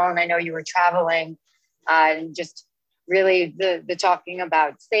phenomenal, and I know you were traveling, and just really the talking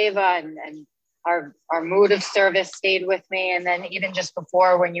about seva and our mood of service stayed with me. And then even just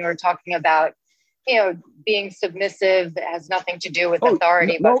before when you were talking about, you know, being submissive has nothing to do with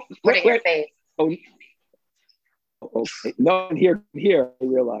authority, but putting your faith. Okay. No, here, I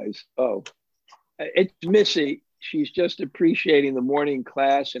realize. Oh, it's Missy. She's just appreciating the morning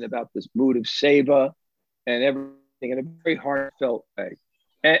class and about this mood of seva and everything in a very heartfelt way.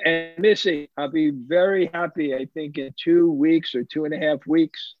 And Missy, I'll be very happy. I think in 2 weeks or 2.5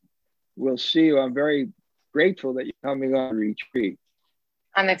 weeks, we'll see you. I'm very grateful that you're coming on retreat.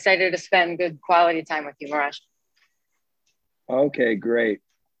 I'm excited to spend good quality time with you, Maharaj. Okay, great.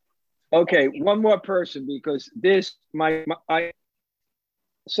 Okay, one more person because this,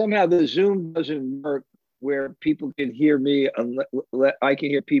 somehow the Zoom doesn't work where people can hear me, unless I can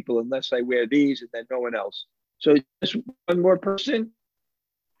hear people unless I wear these and then no one else. So just one more person.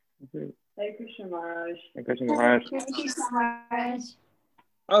 Hey, Krishna Maharaj. Hey, Krishna Maharaj.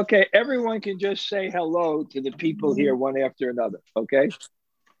 Okay, everyone can just say hello to the people here one after another, okay?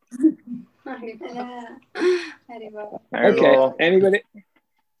 Okay, anybody?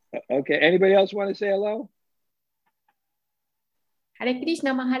 Okay, anybody else want to say hello? Hare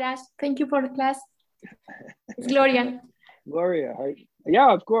Krishna Maharaj. Thank you for the class. It's Gloria. Gloria,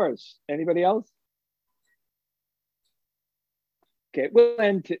 yeah, of course. Anybody else? Okay, we'll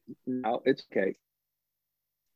end now. It's okay.